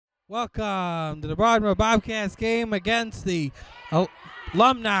Welcome to the Broadmoor Bobcats game against the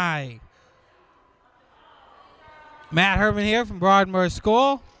Alumni. Matt Herman here from Broadmoor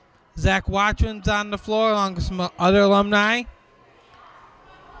School. Zach Watren's on the floor along with some other alumni.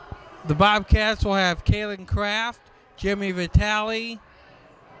 The Bobcats will have Kaylen Craft, Jimmy Vitale.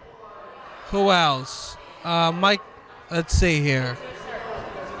 Who else? Mike, let's see here.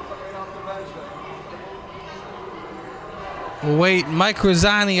 Wait, Mike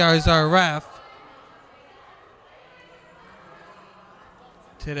Rosani is our ref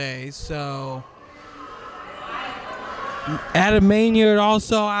today, so Adam Maynard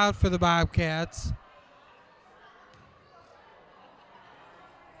also out for the Bobcats.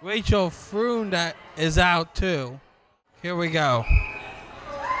 Rachel Frunda is out too. Here we go.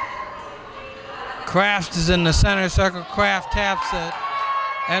 Craft is in the center circle. Craft taps it,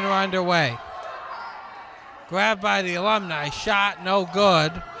 and we're underway. Grabbed by the Alumni, shot no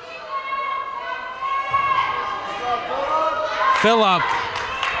good. Phillip.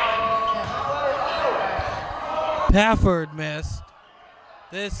 Pafford missed.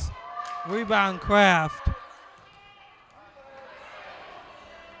 This rebound Craft.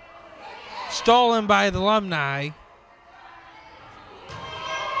 Stolen by the Alumni.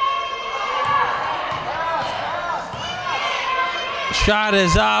 Shot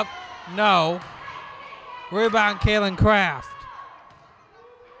is up, no. Rebound Kaylen Craft.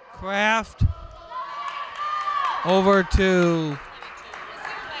 Craft over to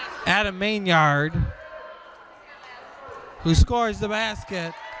Adam Maynard, who scores the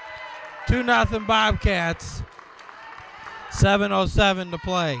basket. 2-0 Bobcats. 7:07 to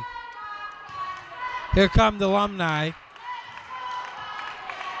play. Here come the Alumni.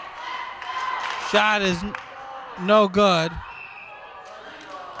 Shot is no good.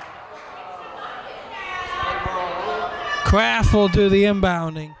 Craft will do the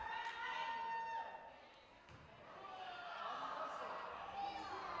inbounding.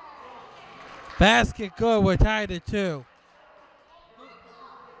 Basket good, we're tied at 2.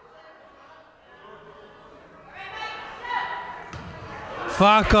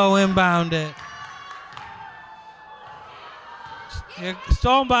 Falco inbounded.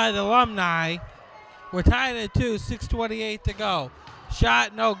 Stolen by the Alumni. We're tied at 2, 6:28 to go.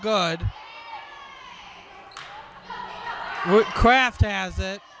 Shot no good. Craft has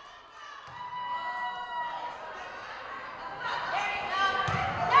it.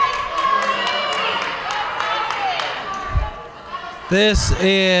 This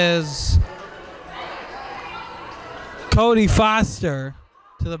is Cody Foster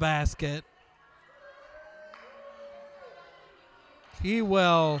to the basket. He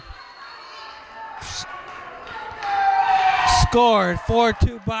will score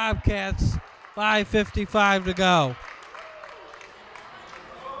 4-2 Bobcats, 5:55 to go.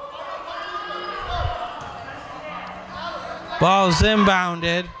 Ball's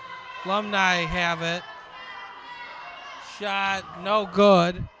inbounded. Alumni have it. Shot no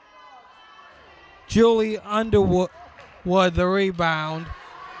good. Julie Underwood the rebound.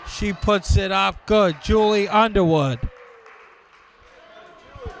 She puts it up good. Julie Underwood.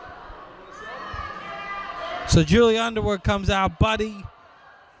 So Julie Underwood comes out. Buddy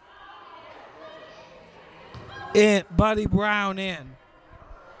Brown in.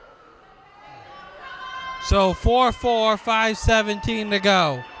 So 4-4, 5:17 to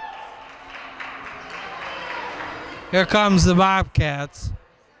go. Here comes the Bobcats.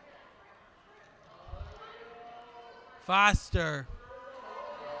 Foster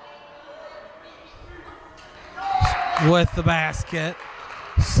with the basket.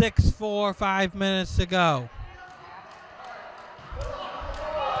 6-4, 5 minutes to go.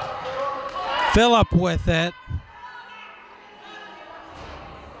 Phillip with it.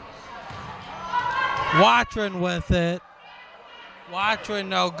 Watren with it. Watren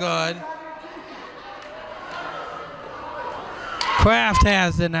no good. Craft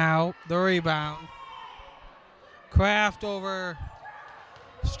has it now. The rebound. Craft over.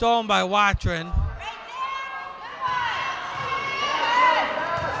 Stolen by Watren.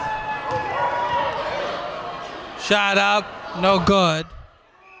 Shot up. No good.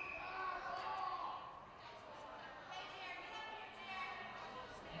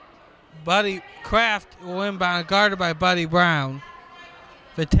 Buddy Craft will inbound, guarded by Buddy Brown.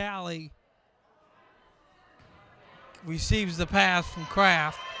 Vitale receives the pass from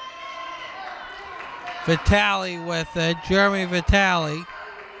Craft. Vitale with it. Jeremy Vitale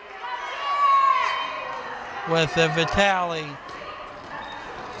with it. Vitale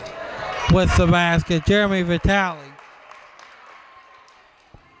with the basket. Jeremy Vitale.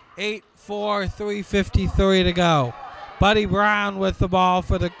 8-4, 3:53 to go. Buddy Brown with the ball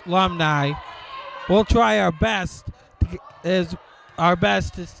for the Alumni. We'll try our best to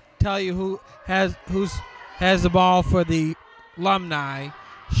tell you who has the ball for the Alumni.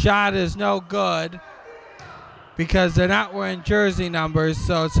 Shot is no good because they're not wearing jersey numbers,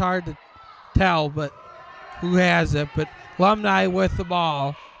 so it's hard to tell but who has it. But Alumni with the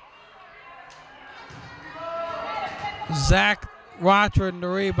ball. Zach Watren the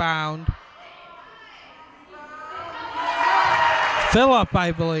rebound. Phillip,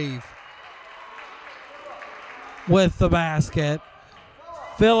 I believe, with the basket.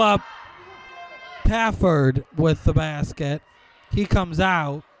 Phillip Pafford with the basket. He comes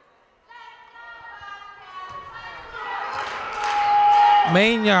out.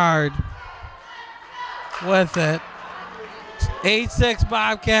 Maynard with it. 8-6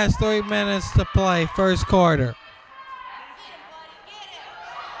 Bobcats, 3 minutes to play, first quarter.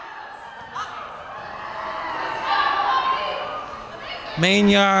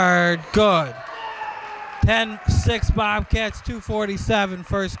 Maynard, good. 10-6 Bobcats, 2:47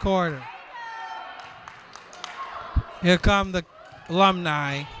 first quarter. Here come the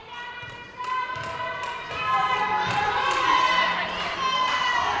Alumni.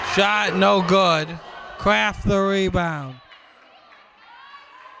 Shot no good. Craft the rebound.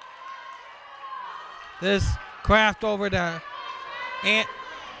 This Craft over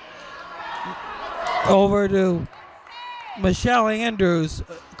to Michelle Andrews.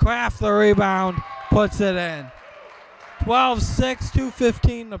 Craft the rebound, puts it in. 12-6,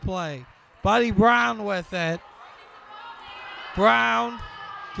 2:15 to play. Buddy Brown with it. Brown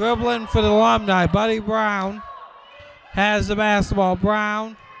dribbling for the Alumni. Buddy Brown has the basketball.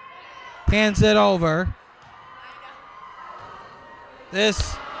 Brown hands it over.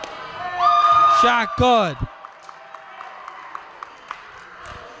 This shot good.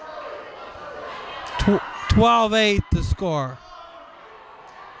 12-8 to score.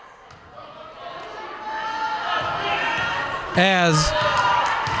 As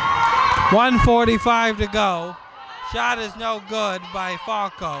 1:45 to go. Shot is no good by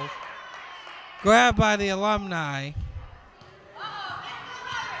Falco. Grabbed by the Alumni.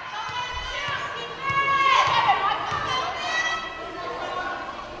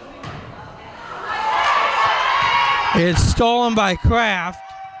 It's stolen by Craft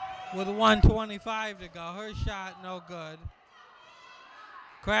with 1:25 to go. Her shot no good.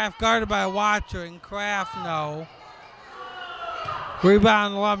 Craft guarded by Watren. Craft no.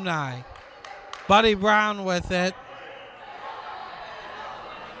 Rebound Alumni. Buddy Brown with it.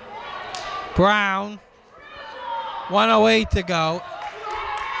 Brown. 1:08 to go.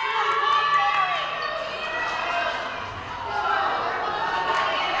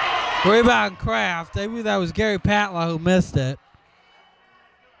 Rebound Craft. I believe that was Gary Patla who missed it.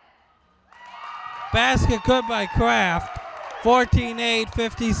 Basket good by Craft. 14-8,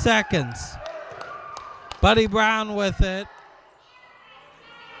 50 seconds. Buddy Brown with it.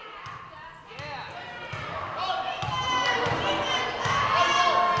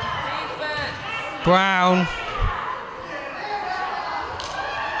 Brown.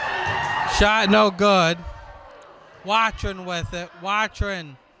 Shot no good. Watren with it.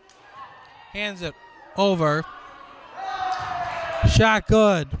 Watren hands it over. Shot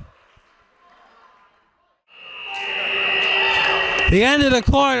good. The end of the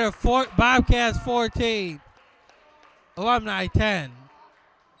quarter, Bobcats 14, Alumni 10.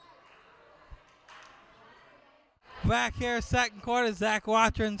 Back here, second quarter, Zach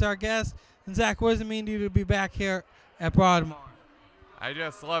Watren's our guest. And Zach, what does it mean to you to be back here at Broadmoor? I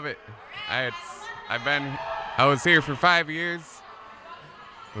just love it. I was here for 5 years.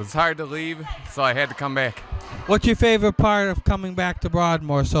 It was hard to leave, so I had to come back. What's your favorite part of coming back to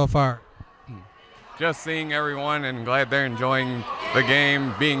Broadmoor so far? Just seeing everyone and glad they're enjoying the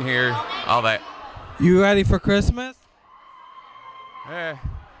game, being here, all that. You ready for Christmas? A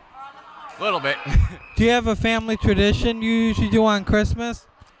little bit. Do you have a family tradition you usually do on Christmas?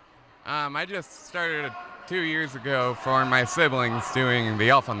 I just started 2 years ago for my siblings doing the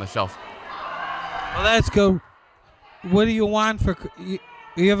Elf on the Shelf. Well, that's good. What do you want for?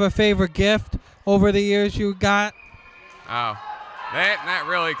 You have a favorite gift over the years you got? Oh, that not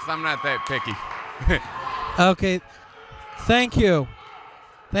really, because I'm not that picky. Okay, thank you,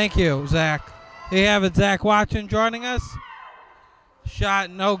 Zach. Here you have it, Zach Watren joining us.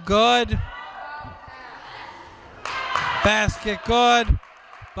 Shot no good. Basket good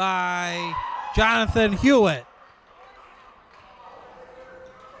by Jonathan Hewitt.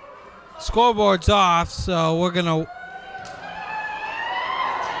 Scoreboard's off, so we're gonna.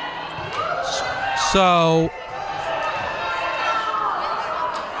 So.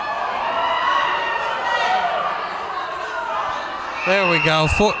 There we go.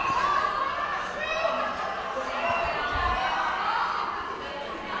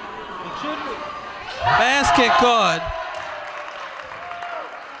 Basket good.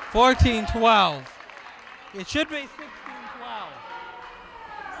 14-12. It should be 16-12.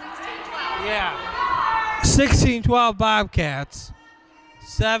 16-12. Yeah. 16-12 Bobcats.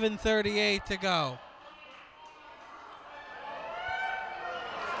 7:38 to go.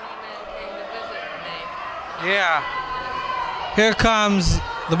 Snowman came to visit me. Yeah. Here comes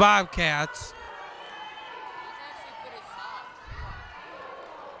the Bobcats. It's actually pretty soft.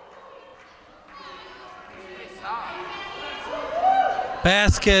 It's pretty soft.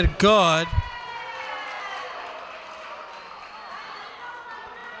 Basket good.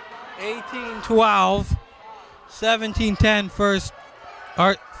 18-12. 17-10 first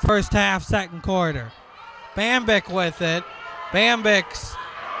half, second quarter. Bambic with it. Bambic's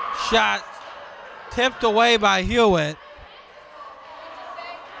shot tipped away by Hewitt.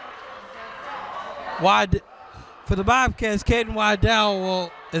 For the Bobcats, Caden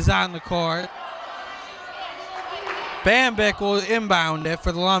Waddell is on the court. Bambic will inbound it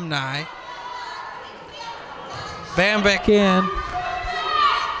for the Alumni. Bambic in.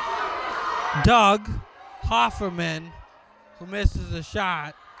 Doug Hofferman, who misses a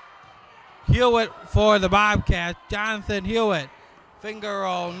shot. Hewitt for the Bobcats. Jonathan Hewitt. Finger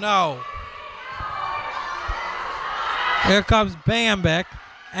roll, no. Here comes Bambic.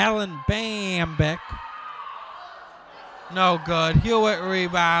 Alan Bambic. No good. Hewitt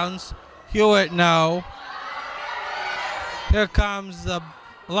rebounds. Hewitt, no. Here comes the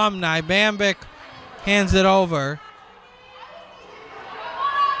Alumni. Bambic hands it over.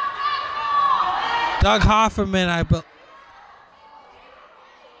 Doug Hofferman,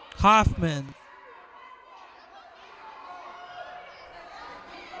 Hoffman.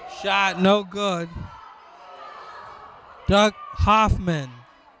 Shot no good. Doug Hoffman.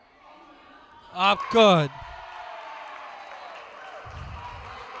 Up good.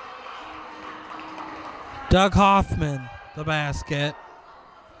 Doug Hoffman, the basket.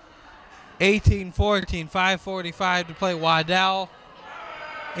 18-14, 5:45 to play. Waddell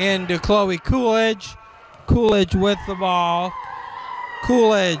into Chloe Coolidge. Coolidge with the ball.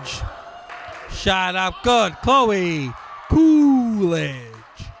 Coolidge. Shot up good. Chloe Coolidge.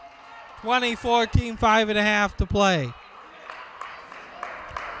 20-14, 5.5 to play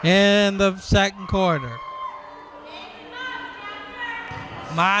in the second quarter.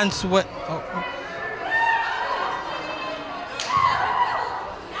 Monswit.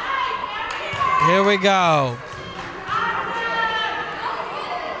 Here we go.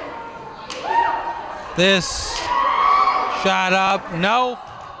 This shot up, no.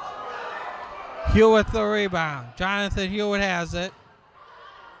 Hewitt the rebound. Jonathan Hewitt has it.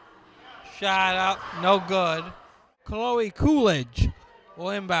 Shot up, no good. Chloe Coolidge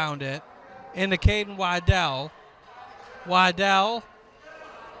will inbound it into Caden Waddell. Waddell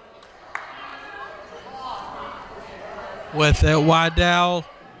with it. Waddell.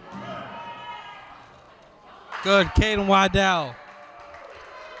 Good, Caden Waddell.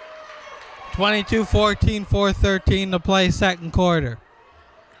 22-14, 4:13 to play second quarter.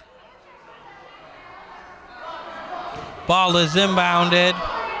 Ball is inbounded.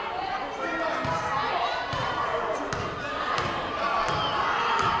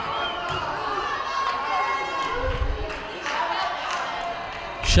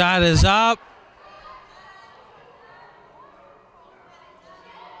 Shot is up.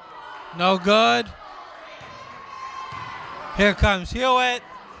 No good. Here comes Hewitt.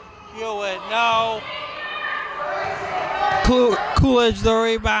 Hewitt, no. Coolidge the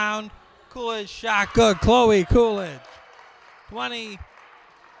rebound. Coolidge shot good. Chloe Coolidge.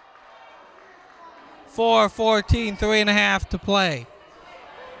 24-14, 3.5 to play.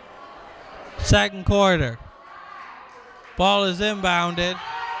 Second quarter. Ball is inbounded.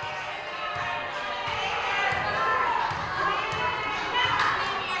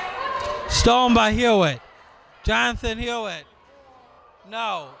 Stolen by Hewitt. Jonathan Hewitt.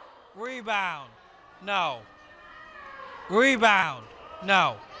 No. Rebound. No. Rebound.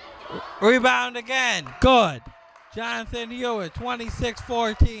 No. Rebound again. Good. Jonathan Hewitt,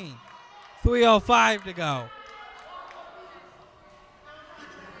 26-14. 3:05 to go.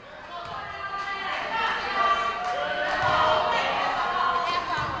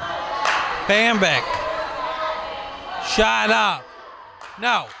 Bambic. Shot up.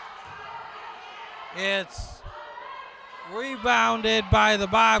 No. It's rebounded by the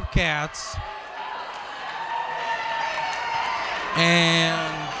Bobcats.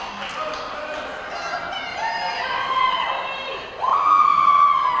 And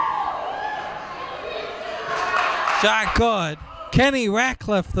shot good. Kenny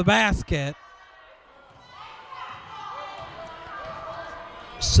Ratcliffe the basket.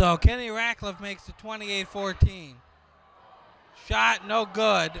 So Kenny Ratcliffe makes it 28-14. Shot no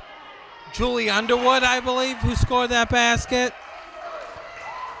good. Julie Underwood, I believe, who scored that basket.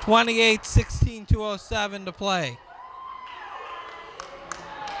 28-16, 2:07 to play.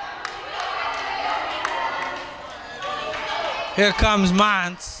 Here comes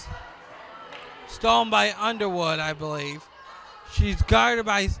Mons. Stolen by Underwood, I believe. She's guarded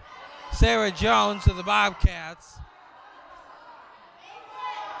by Sarah Jones of the Bobcats.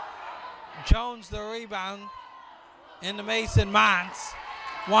 Jones the rebound into Mason Mons.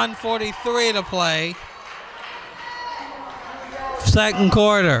 1:43 to play. Second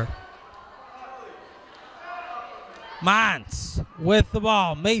quarter. Mons with the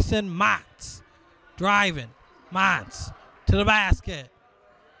ball. Mason Mons driving. Mons to the basket.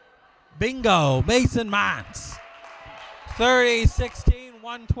 Bingo. Mason Mons. 30-16,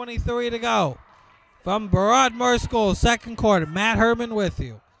 1:23 to go. From Broadmoor School, second quarter. Matt Herman with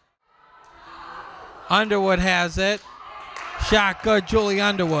you. Underwood has it. Shot good, Julie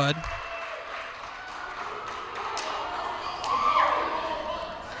Underwood.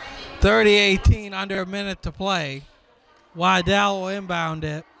 (30-18), under a minute to play. Waddell will inbound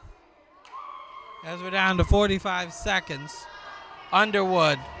it. As we're down to 45 seconds.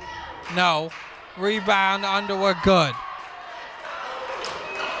 Underwood, no. Rebound, Underwood, good.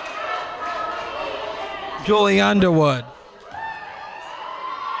 Julie Underwood.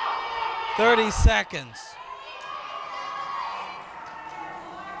 30 seconds.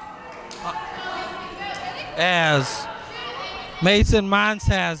 As Mason Mons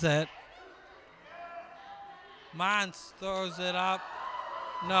has it. Mons throws it up.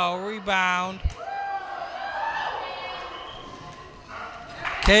 No, rebound.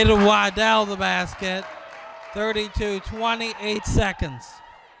 Kayla Waddell the basket. 32, 8 seconds.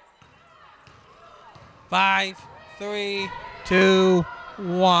 5, 3, 2,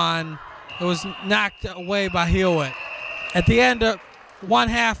 1. It was knocked away by Hewitt. At the end of one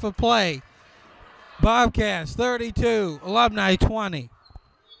half of play, Bobcats 32, Alumni 20.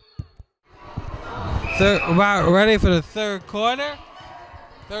 About ready for the third quarter.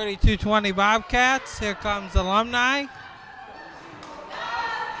 32-20 Bobcats. Here comes Alumni.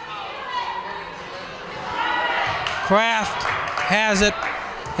 Craft has it.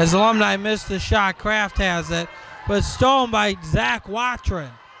 As Alumni missed the shot, Craft has it. But stolen by Zach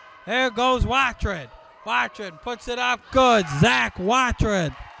Watren. There goes Watren. Watren puts it up good. Zach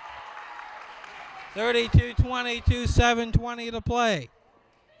Watren. 32-22, 7:20 to play.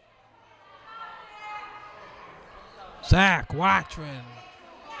 Zach Watren.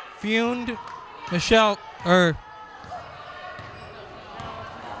 Fumed.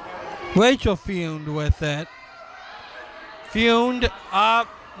 Rachel Fumed with it. Fumed up,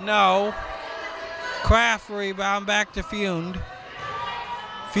 no. Craft rebound, back to Fumed.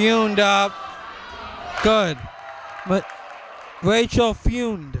 Fumed up, good. But Rachel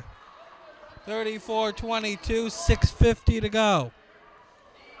Fumed. 34-22, 6:50 to go.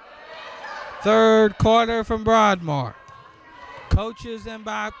 Third quarter from Broadmoor. Coaches and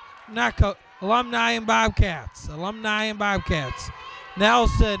Alumni and Bobcats. Alumni and Bobcats.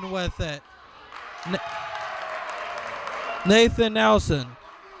 Nelson with it. Nathan Nelson.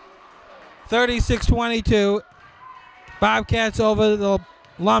 36-22. Bobcats over the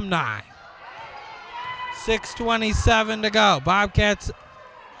Alumni. 6:27 to go. Bobcats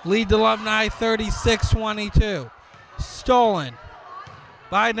lead the Alumni 36-22. Stolen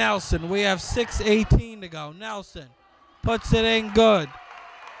by Nelson. We have 6:18 to go. Nelson puts it in good.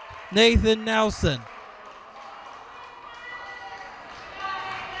 Nathan Nelson.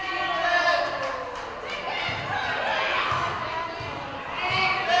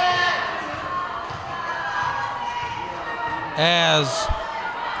 As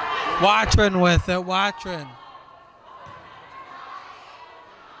Watren with it. Watren.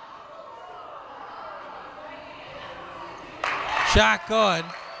 Shot good.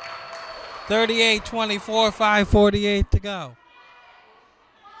 38-24, 5:48 to go.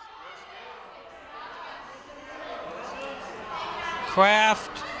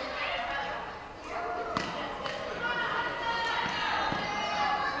 Craft.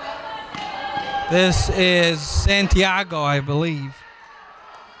 This is Santiago, I believe.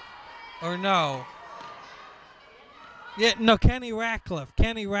 Or no. Yeah, no, Kenny Ratcliffe.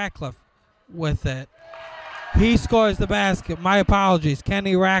 Kenny Ratcliffe with it. He scores the basket. My apologies.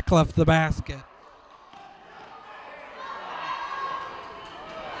 Kenny Ratcliffe the basket.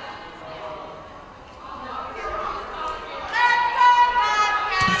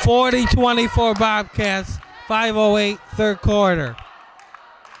 40-24 Bobcats. 5:08 third quarter.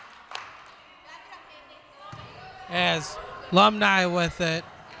 As Alumni with it.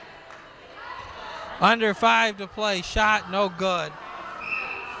 Under 5 to play. Shot no good.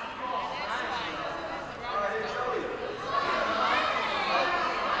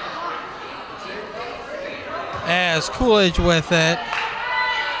 As Coolidge with it.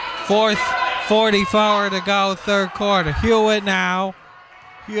 4:44 to go, third quarter. Hewitt now.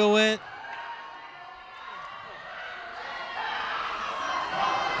 Hewitt.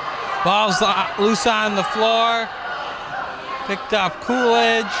 Ball's loose on the floor. Picked up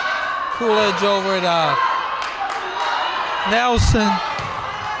Coolidge. Coolidge over to Nelson.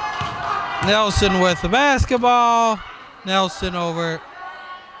 Nelson with the basketball. Nelson over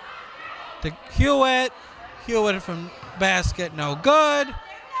to Hewitt. Hewitt from basket, no good.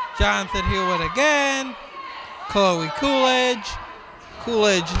 Jonathan Hewitt again. Chloe Coolidge.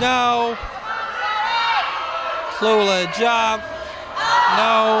 Coolidge, no. Coolidge up.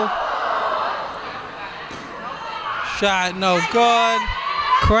 No. Shot no good.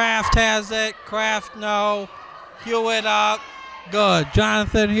 Craft has it. Craft, no. Hewitt up. Good.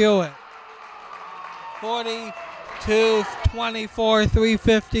 Jonathan Hewitt. 42-24,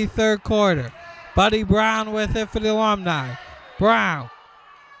 3:50 third quarter. Buddy Brown with it for the Alumni. Brown.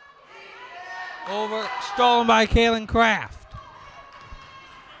 Over, stolen by Kaylen Craft.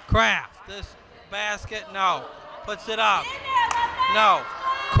 Craft, this basket, no. Puts it up, no.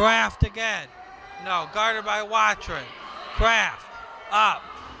 Craft again, no. Guarded by Watren. Craft, up,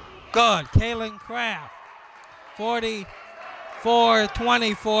 good. Kaylen Craft.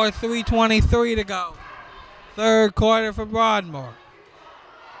 44-24, 3:23 to go. Third quarter for Broadmoor.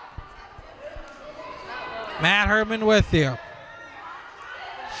 Matt Herman with you.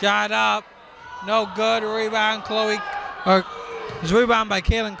 Shot up. No good. Rebound, rebound by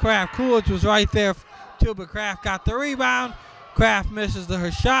Kaylen Craft. Coolidge was right there too, but Craft got the rebound. Craft misses her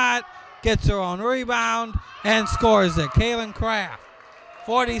shot, gets her own rebound, and scores it. Kaylen Craft.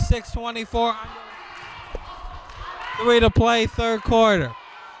 46-24. 3 to play, third quarter.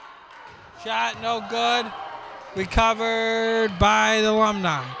 Shot no good. Recovered by the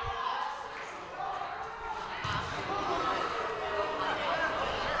Alumni.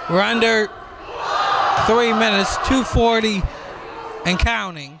 We're under 3 minutes, 2:40 and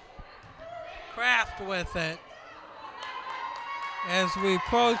counting. Craft with it as we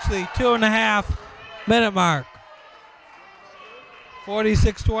approach the 2.5 minute mark.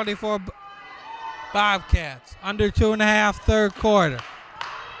 46-24 Bobcats, under 2.5 third quarter.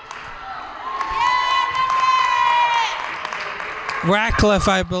 Ratcliffe,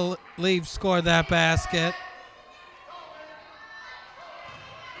 I believe, scored that basket.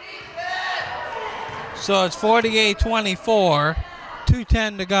 So it's 48-24,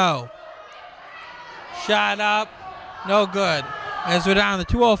 2:10 to go. Shot up, no good. As we're down to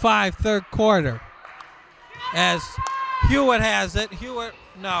 2:05 third quarter. As Hewitt has it, Hewitt,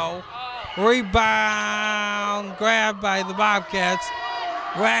 no. Rebound, grabbed by the Bobcats.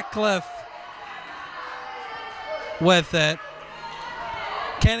 Ratcliffe with it.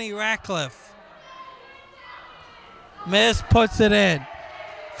 Kenny Ratcliffe. Miss, puts it in.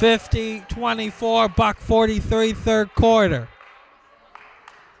 50-24, buck 43, third quarter.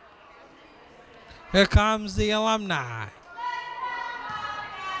 Here comes the Alumni.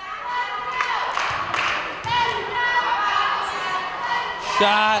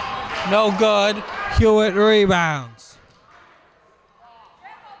 Shot, no good. Hewitt rebounds.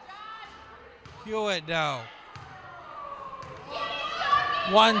 Hewitt, no.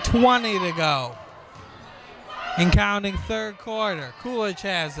 1:20 to go. And counting third quarter. Coolidge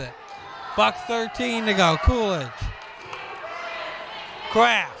has it. Buck 13 to go. Coolidge.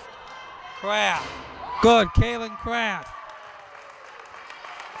 Craft. Craft. Good. Kaylen Craft.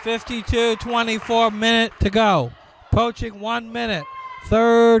 52-24, minute to go. Approaching 1 minute.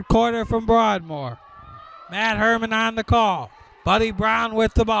 Third quarter from Broadmoor. Matt Herman on the call. Buddy Brown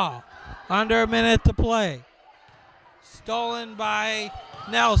with the ball. Under a minute to play. Stolen by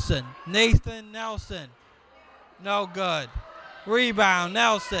Nelson. Nathan Nelson. No good. Rebound,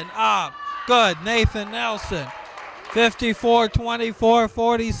 Nelson, up. Good, Nathan Nelson. 54-24,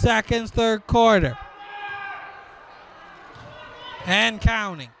 40 seconds, third quarter. And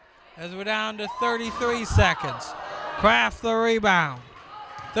counting, as we're down to 33 seconds. Craft the rebound.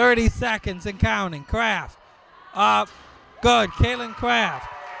 30 seconds and counting. Craft, up. Good, Kaylen Craft.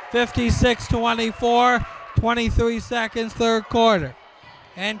 56-24, 23 seconds, third quarter.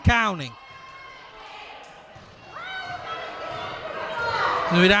 And counting.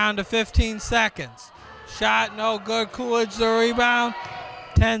 We're down to 15 seconds. Shot no good. Coolidge the rebound.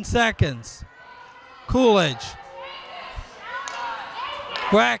 10 seconds. Coolidge.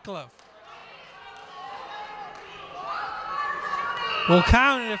 Ratcliffe. We'll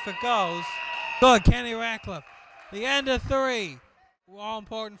count it if it goes. Good, Kenny Ratcliffe. The end of 3. All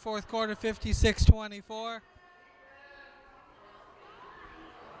important fourth quarter, 56-24.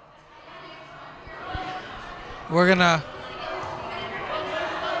 We're gonna.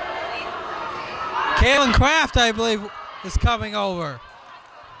 Kaylen Craft, I believe, is coming over.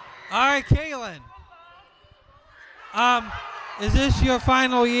 All right, Kaylen. Is this your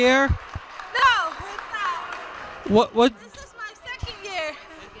final year? No, it's not. What? This is my second year.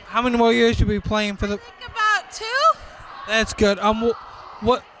 How many more years should we be playing for the? I think about 2. That's good.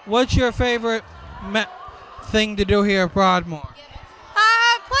 What's your favorite thing to do here at Broadmoor?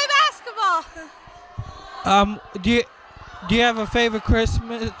 Play basketball. Do you have a favorite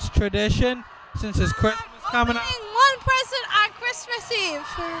Christmas tradition since it's Christmas coming up? Opening one present on Christmas Eve.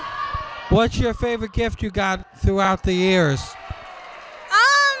 What's your favorite gift you got throughout the years?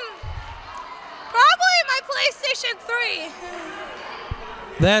 Probably my PlayStation 3.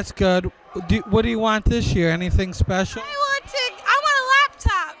 That's good. What do you want this year? Anything special? I want a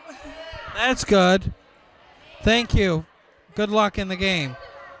laptop. That's good. Thank you. Good luck in the game.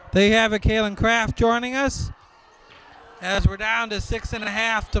 There you have it, Kaylen Craft joining us. As we're down to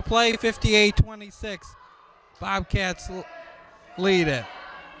 6.5 to play, 58-26. Bobcats lead it.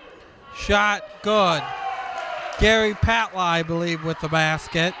 Shot good. Gary Patla, I believe, with the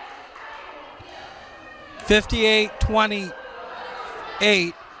basket. 58-28,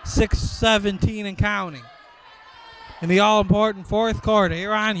 6:17 and counting. In the all-important fourth quarter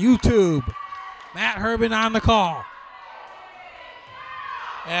here on YouTube. Matt Herman on the call.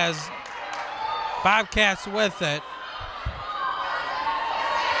 As Bobcats with it.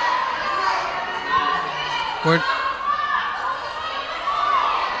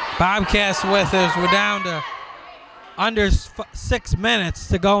 Bobcats with us. We're down to under 6 minutes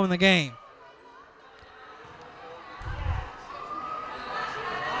to go in the game.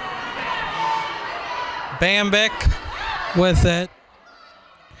 Bambic with it.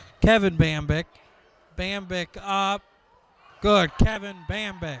 Kevin Bambic. Bambic up. Good. Kevin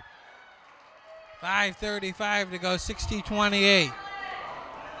Bambic. 5:35 to go. 60-28.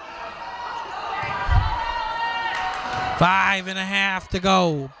 5.5 to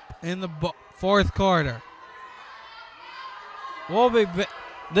go in the fourth quarter.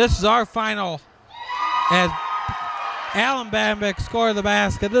 This is our final as Alan Bambic scored the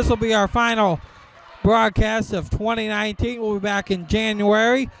basket. This will be our final broadcast of 2019. We'll be back in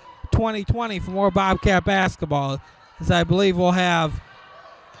January 2020 for more Bobcat basketball, as I believe we'll have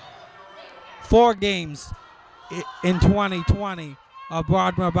 4 games in 2020 of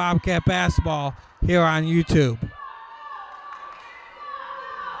Broadmoor Bobcat basketball here on YouTube.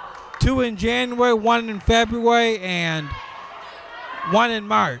 2 in January, 1 in February, and 1 in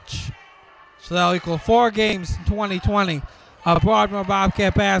March. So that'll equal 4 games in 2020 of Broadmoor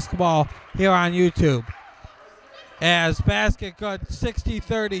Bobcat basketball here on YouTube. As basket good,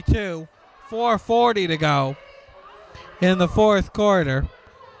 60-32, 4:40 to go in the fourth quarter.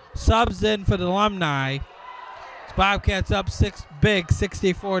 Subs in for the Alumni. Bobcats up 6 big,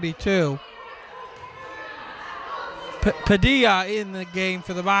 60-42. Padilla in the game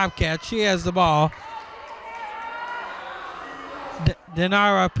for the Bobcats. She has the ball.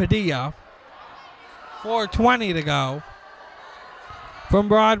 Denara Padilla. 4:20 to go from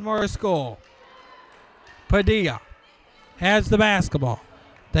Broadmoor School. Padilla has the basketball.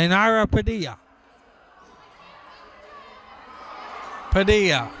 Denara Padilla.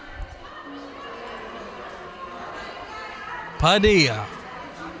 Padilla.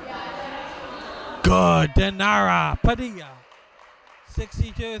 Good. Denara Padilla.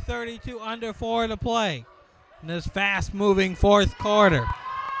 62-32, under 4 to play in this fast-moving fourth quarter.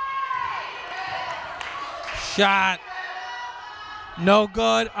 Shot no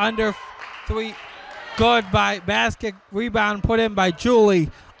good. Under 3. Good by basket. Rebound put in by Julie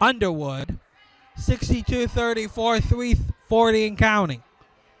Underwood. 62-34, 3:40 and counting.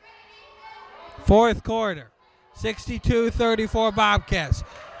 Fourth quarter. 62-34 Bobcats.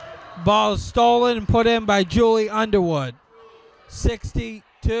 Ball stolen and put in by Julie Underwood.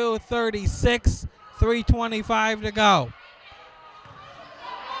 62-36, 3:25 to go.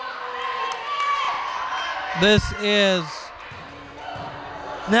 This is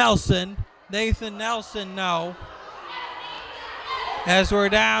Nelson. Nathan Nelson, no. As we're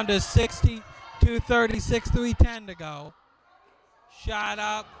down to 62-36, 3:10 to go. Shot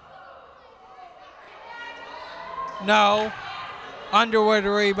up. No. Underwood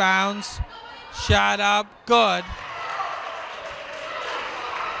rebounds. Shot up. Good.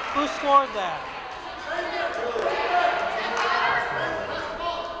 Who scored that?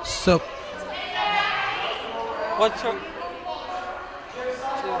 So, what's her?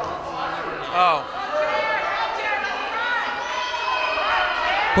 Oh.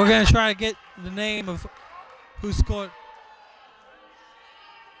 We're going to try to get the name of who scored.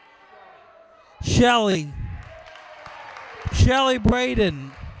 Shelly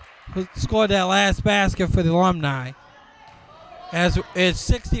Braden, who scored that last basket for the Alumni. As it's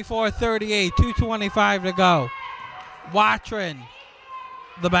 64-38, 2:25 to go. Watren,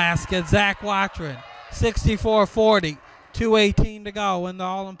 the basket, Zach Watren, 64-40, 2:18 to go in the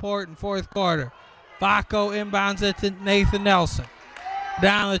all-important fourth quarter. Vaco inbounds it to Nathan Nelson.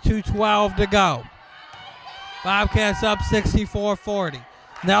 Down to 2:12 to go. Bobcats up 64-40.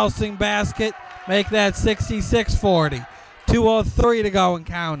 Nelson basket, make that 66-40. 2:03 to go and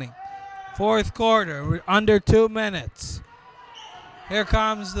counting. Fourth quarter, we're under 2 minutes. Here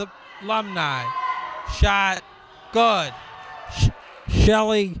comes the Alumni. Shot, good.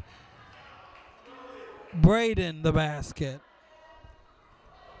 Shelly Braden, the basket.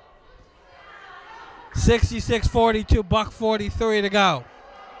 66-42, buck 43 to go.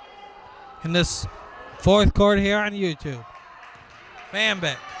 In this fourth quarter here on YouTube.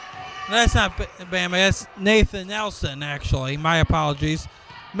 Bambic. That's not Bambic, that's Nathan Nelson, actually. My apologies.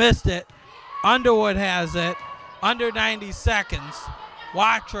 Missed it. Underwood has it. Under 90 seconds.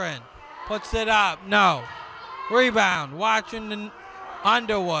 Watren puts it up. No. Rebound. Watren and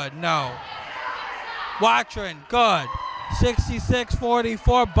Underwood. No. Watren. Good.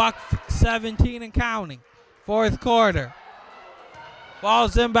 66-44. Buck 17 and counting. Fourth quarter.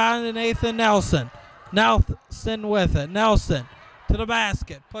 Ball's inbound to Nathan Nelson. Nelson with it. Nelson to the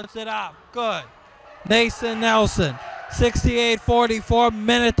basket. Puts it up. Good. Nathan Nelson. 68-44.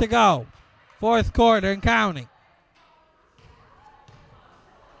 Minute to go. Fourth quarter and counting.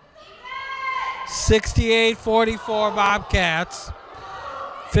 68-44 Bobcats.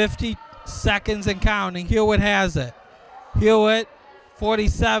 50 seconds and counting. Hewitt has it. Hewitt,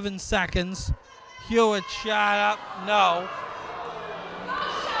 47 seconds. Hewitt shot up, no.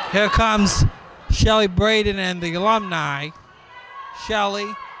 Here comes Shelly Braden and the Alumni. Shelly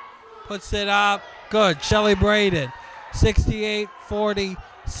puts it up, good. Shelly Braden,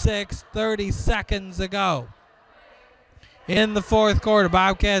 68-46, 30 seconds to go. In the fourth quarter,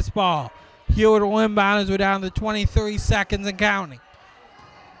 Bobcats ball. Hewitt will inbound as we're down to 23 seconds and counting.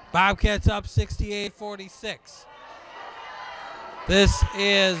 Bobcats up 68-46. This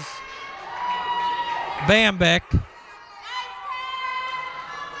is Bambic.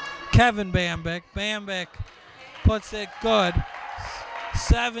 Kevin Bambic. Bambic puts it good.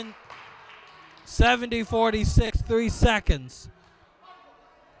 70-46, 3 seconds.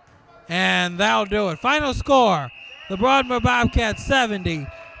 And that'll do it. Final score, the Broadmoor Bobcats 70,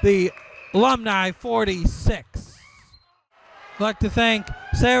 the Alumni 46. I'd like to thank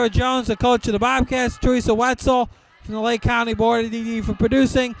Sarah Jones, the coach of the Bobcats, Teresa Wetzel from the Lake County Board of DD for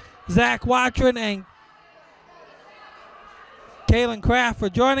producing, Zach Watren and Kaylen Craft for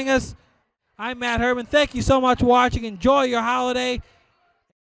joining us. I'm Matt Herman. Thank you so much for watching. Enjoy your holiday.